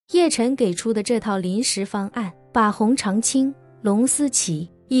叶辰给出的这套临时方案，把洪长青、龙思琪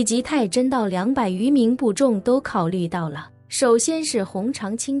以及太真道200余名部众都考虑到了。首先是洪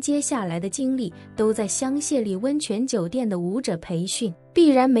长青接下来的精力都在香榭丽温泉酒店的舞者培训，必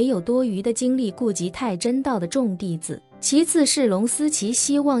然没有多余的精力顾及太真道的众弟子。其次是龙思琪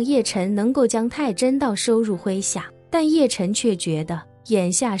希望叶辰能够将太真道收入麾下，但叶辰却觉得眼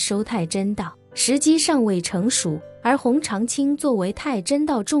下收太真道时机尚未成熟，而洪长青作为太真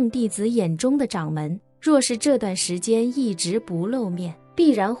道众弟子眼中的掌门，若是这段时间一直不露面，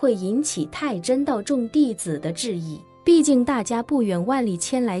必然会引起太真道众弟子的质疑。毕竟大家不远万里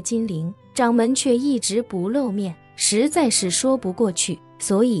迁来金陵，掌门却一直不露面，实在是说不过去。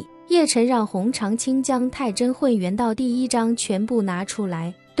所以叶辰让洪长青将太真混元道第1章全部拿出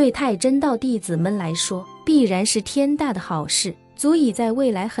来，对太真道弟子们来说必然是天大的好事，足以在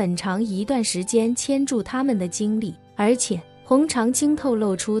未来很长一段时间牵住他们的精力。而且洪长青透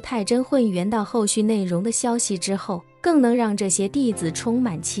露出太真混元道后续内容的消息之后，更能让这些弟子充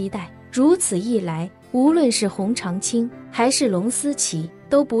满期待。如此一来，无论是洪长青还是龙思琪，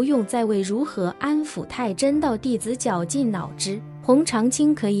都不用再为如何安抚太真道弟子绞尽脑汁。洪长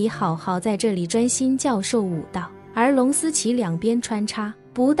青可以好好在这里专心教授武道，而龙思琪两边穿插，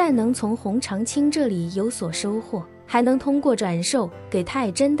不但能从洪长青这里有所收获，还能通过转授给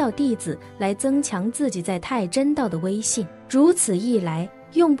太真道弟子来增强自己在太真道的威信。如此一来，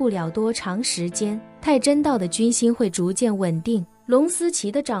用不了多长时间，太真道的军心会逐渐稳定，龙思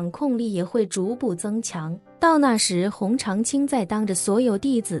琪的掌控力也会逐步增强。到那时，洪长青再当着所有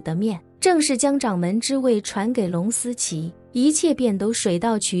弟子的面，正式将掌门之位传给龙思琪，一切便都水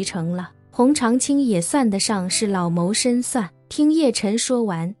到渠成了。洪长青也算得上是老谋深算，听叶辰说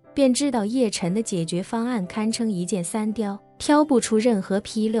完，便知道叶辰的解决方案堪称一箭三雕，挑不出任何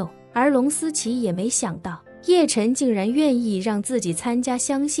纰漏。而龙思琪也没想到叶辰竟然愿意让自己参加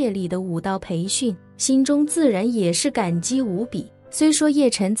香榭丽的武道培训，心中自然也是感激无比。虽说叶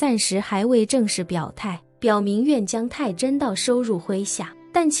辰暂时还未正式表态，表明愿将太真道收入麾下，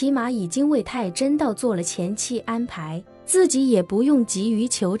但起码已经为太真道做了前期安排，自己也不用急于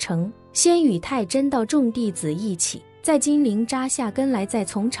求成，先与太真道众弟子一起在金陵扎下根来，再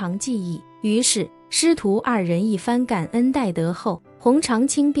从长计议。于是师徒二人一番感恩戴德后，洪长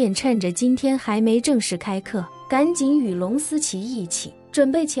青便趁着今天还没正式开课，赶紧与龙思琪一起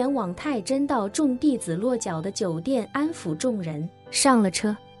准备前往太真道众弟子落脚的酒店安抚众人。上了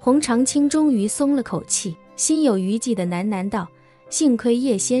车，洪长青终于松了口气，心有余悸的喃喃道：幸亏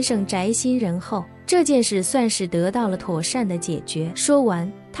叶先生宅心仁厚，这件事算是得到了妥善的解决。说完，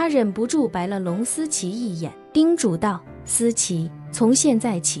他忍不住白了龙思琪一眼，叮嘱道：思琪，从现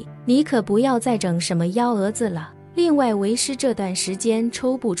在起，你可不要再整什么幺蛾子了。另外，为师这段时间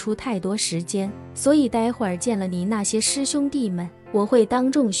抽不出太多时间，所以待会儿见了你那些师兄弟们，我会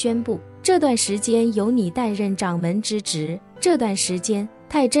当众宣布，这段时间由你担任掌门之职，这段时间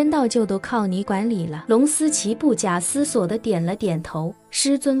太真道就都靠你管理了。龙思琪不假思索地点了点头，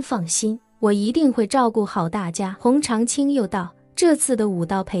师尊放心，我一定会照顾好大家。洪长青又道：这次的武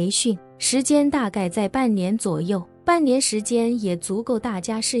道培训时间大概在半年左右，半年时间也足够大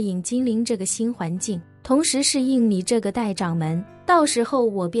家适应金陵这个新环境，同时适应你这个代掌门，到时候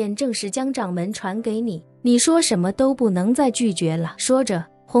我便正式将掌门传给你，你说什么都不能再拒绝了。说着，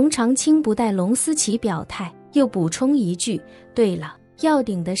洪长青不待龙思琪表态，又补充一句：对了，药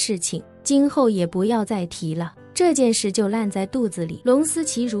鼎的事情今后也不要再提了，这件事就烂在肚子里。龙思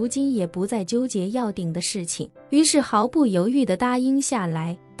琪如今也不再纠结药鼎的事情，于是毫不犹豫地答应下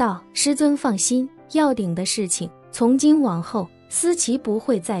来，道：师尊放心，药鼎的事情从今往后思琪不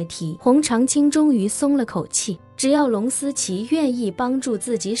会再提。洪长青终于松了口气，只要龙思琪愿意帮助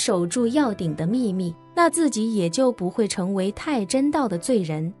自己守住药鼎的秘密，那自己也就不会成为太真道的罪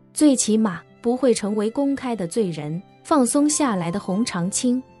人，最起码不会成为公开的罪人。放松下来的洪长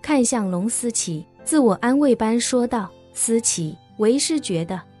青看向龙思琪，自我安慰般说道：思琪，为师觉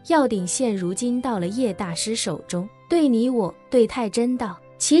得药鼎现如今到了叶大师手中，对你我对太真道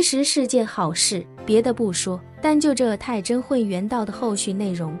其实是件好事。别的不说，单就这太真混元道的后续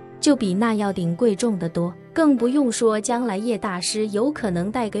内容，就比那药鼎贵重得多，更不用说将来叶大师有可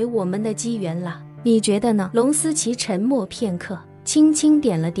能带给我们的机缘了。你觉得呢？龙思琪沉默片刻，轻轻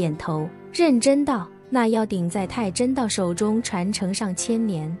点了点头，认真道：那药鼎在太真道手中传承上千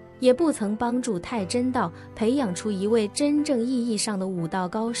年，也不曾帮助太真道培养出一位真正意义上的武道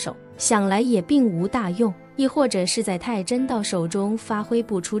高手，想来也并无大用，亦或者是在太真道手中发挥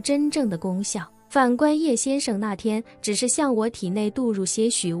不出真正的功效。反观叶先生那天只是向我体内注入些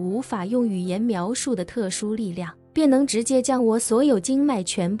许无法用语言描述的特殊力量，便能直接将我所有经脉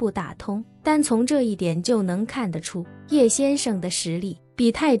全部打通，单从这一点就能看得出叶先生的实力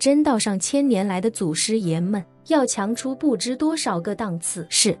比太真道上1000年来的祖师爷们要强出不知多少个档次。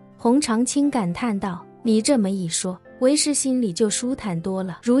是，洪长青感叹道，你这么一说，为师心里就舒坦多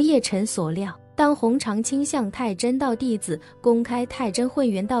了。如叶辰所料，当洪长青向太真道弟子公开太真混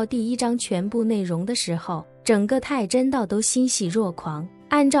元道第1章全部内容的时候，整个太真道都欣喜若狂。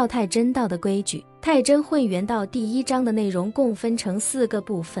按照太真道的规矩，太真混元道第1章的内容共分成4个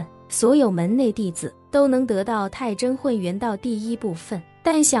部分，所有门内弟子都能得到太真混元道第1部分，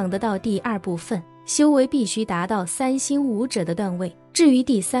但想得到第2部分，修为必须达到3星武者的段位，至于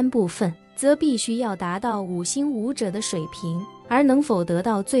第3部分则必须要达到5星武者的水平，而能否得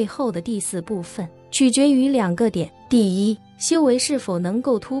到最后的第4部分，取决于2个点：第一，修为是否能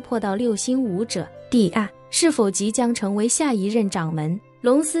够突破到6星武者；第二，是否即将成为下一任掌门。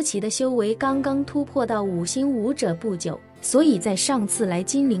龙思琪的修为刚刚突破到5星武者不久，所以在上次来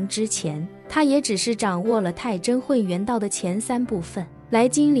金陵之前，他也只是掌握了太真混元道的前3部分。来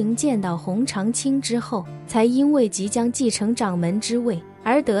金陵见到洪长青之后，才因为即将继承掌门之位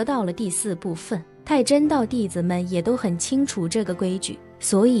而得到了第4部分。太真道弟子们也都很清楚这个规矩，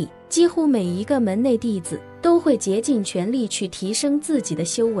所以几乎每一个门内弟子都会竭尽全力去提升自己的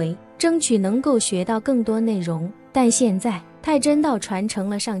修为，争取能够学到更多内容。但现在太真道传承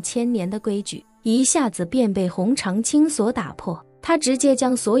了上1000年的规矩，一下子便被洪长青所打破。他直接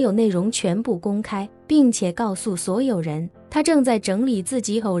将所有内容全部公开，并且告诉所有人，他正在整理自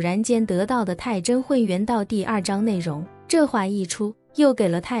己偶然间得到的太真混元道第2章内容。这话一出，又给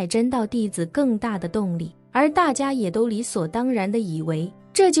了太真道弟子更大的动力，而大家也都理所当然地以为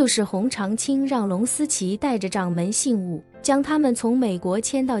这就是洪长青让龙思琪带着掌门信物将他们从美国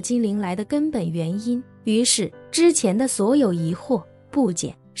迁到金陵来的根本原因。于是之前的所有疑惑、不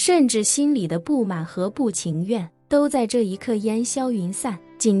解，甚至心里的不满和不情愿，都在这一刻烟消云散。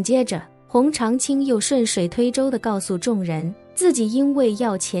紧接着洪长青又顺水推舟地告诉众人，自己因为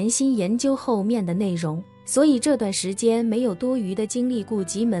要潜心研究后面的内容，所以这段时间没有多余的精力顾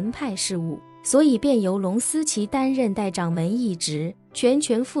及门派事务，所以便由龙思琪担任代掌门一职，全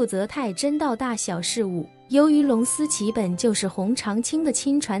权负责太真道大小事务。由于龙思琪本就是洪长青的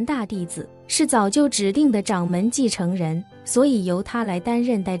亲传大弟子，是早就指定的掌门继承人，所以由他来担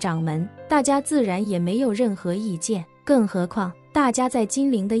任代掌门，大家自然也没有任何意见。更何况大家在金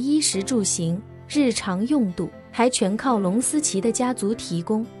陵的衣食住行、日常用度还全靠龙思琪的家族提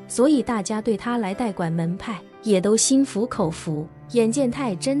供，所以大家对他来代管门派也都心服口服。眼见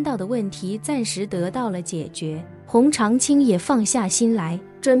太真道的问题暂时得到了解决，洪长青也放下心来，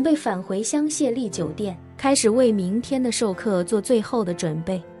准备返回香榭丽酒店，开始为明天的授课做最后的准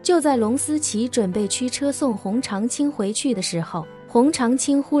备。就在龙思琪准备驱车送洪长青回去的时候，洪长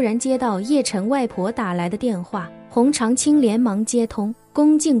青忽然接到叶辰外婆打来的电话。洪长青连忙接通，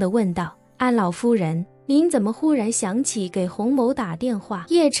恭敬地问道，安老夫人，您怎么忽然想起给洪某打电话？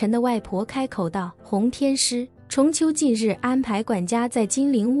叶辰的外婆开口道，洪天师，重秋近日安排管家在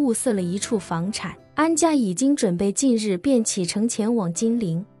金陵物色了一处房产，安家已经准备近日便启程前往金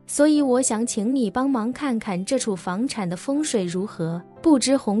陵，所以我想请你帮忙看看这处房产的风水如何，不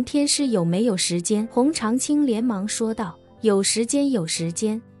知洪天师有没有时间？洪长青连忙说道，有时间有时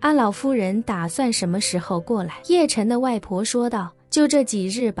间，安老夫人打算什么时候过来？叶辰的外婆说道，就这几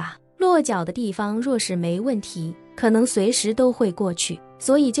日吧，落脚的地方若是没问题，可能随时都会过去，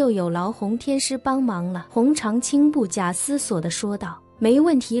所以就有劳洪天师帮忙了。洪长青不假思索地说道，没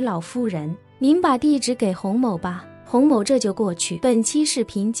问题，老夫人，您把地址给洪某吧，洪某这就过去。本期视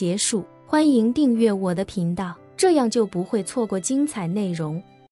频结束，欢迎订阅我的频道，这样就不会错过精彩内容。